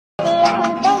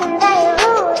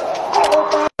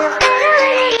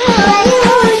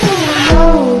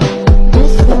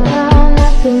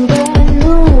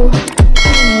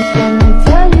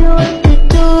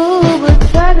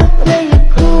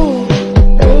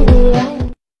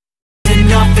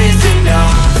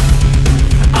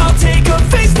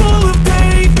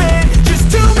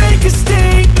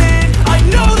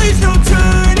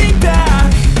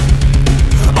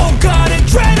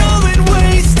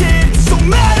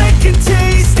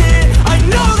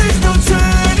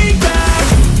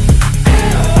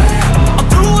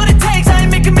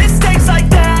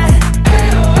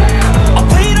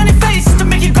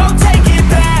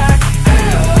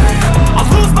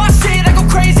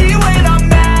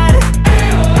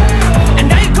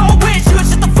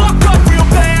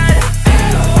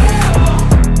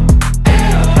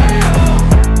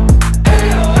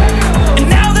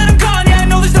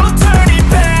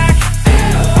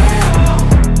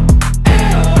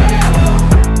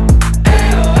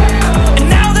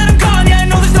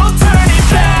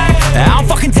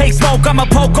I'ma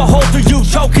poke a hole through you,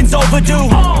 choking's overdue.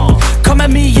 Come at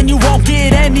me and you won't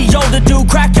get any older, dude.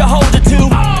 Crack your holder too.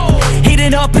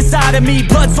 Heating up inside of me,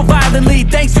 blood so violently.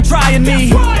 Thanks for trying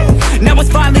me. Now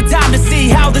it's finally time to see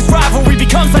how this rivalry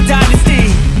becomes a dynasty.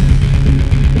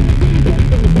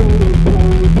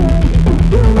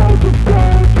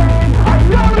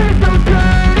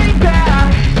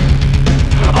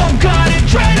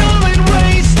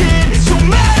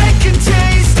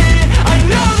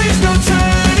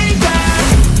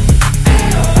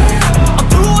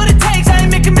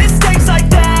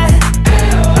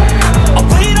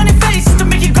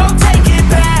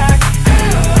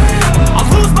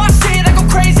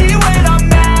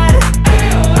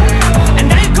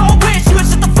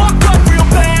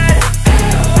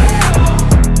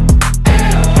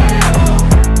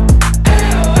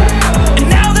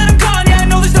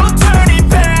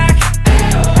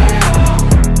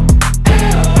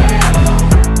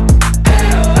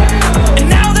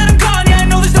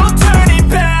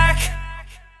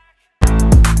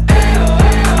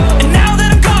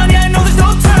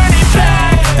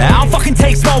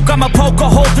 I'ma poke a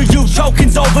hole through you,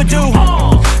 choking's overdue.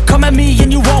 Come at me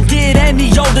and you won't get any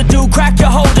older, dude. Crack your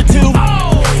holder too.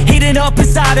 Heating up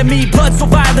inside of me, blood so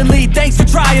violently. Thanks for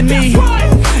trying me.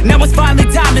 Now it's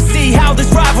finally time to see how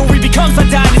this rivalry becomes a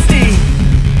dynasty.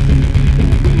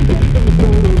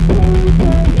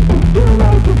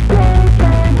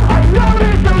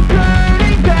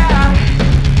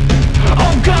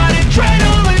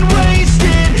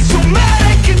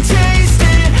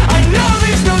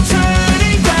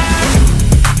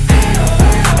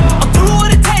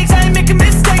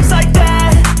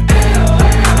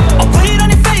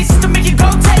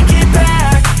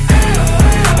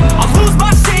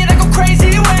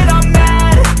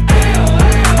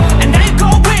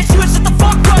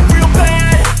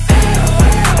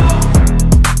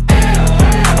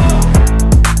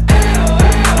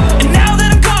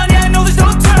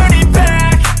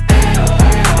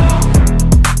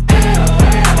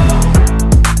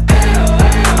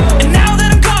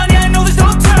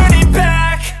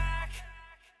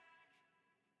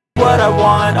 What I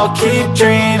want, I'll keep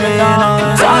dreaming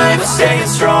on. Time staying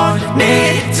strong,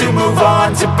 need to move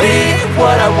on. To be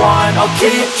what I want, I'll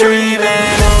keep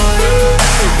dreaming on.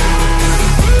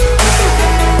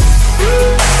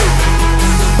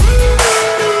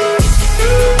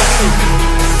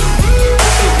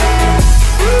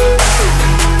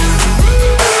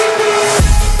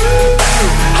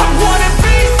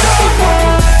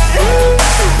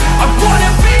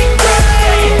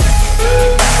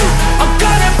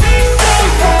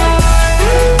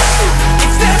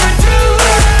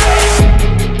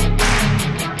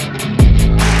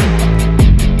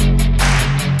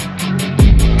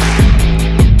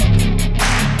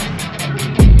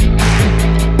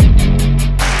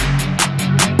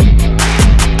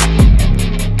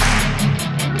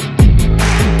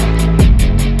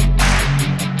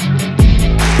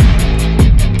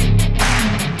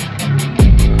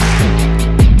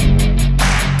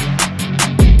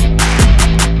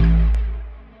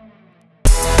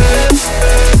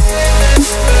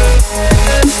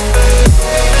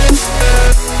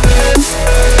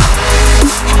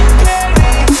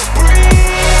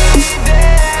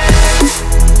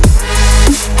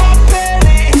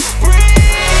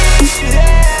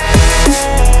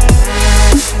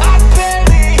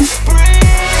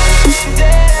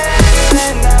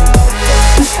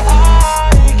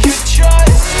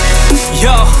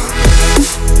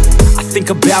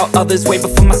 about others way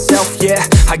before myself, yeah.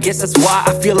 I guess that's why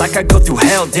I feel like I go through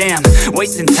hell, damn.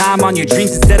 Wasting time on your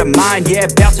dreams instead of mine, yeah.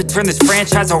 About to turn this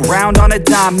franchise around on a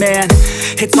dime, man.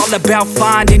 It's all about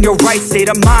finding your right state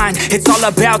of mind. It's all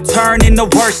about turning the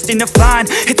worst into fine.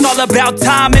 It's all about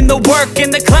time and the work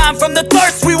and the climb. From the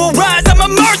thirst we will rise, I'm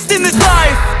immersed in this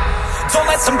life. Don't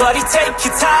let somebody take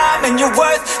your time and your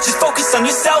worth. Just focus on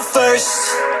yourself first.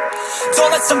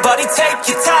 Don't let somebody take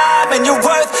your time and your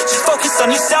worth. Just focus on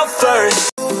yourself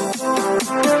first.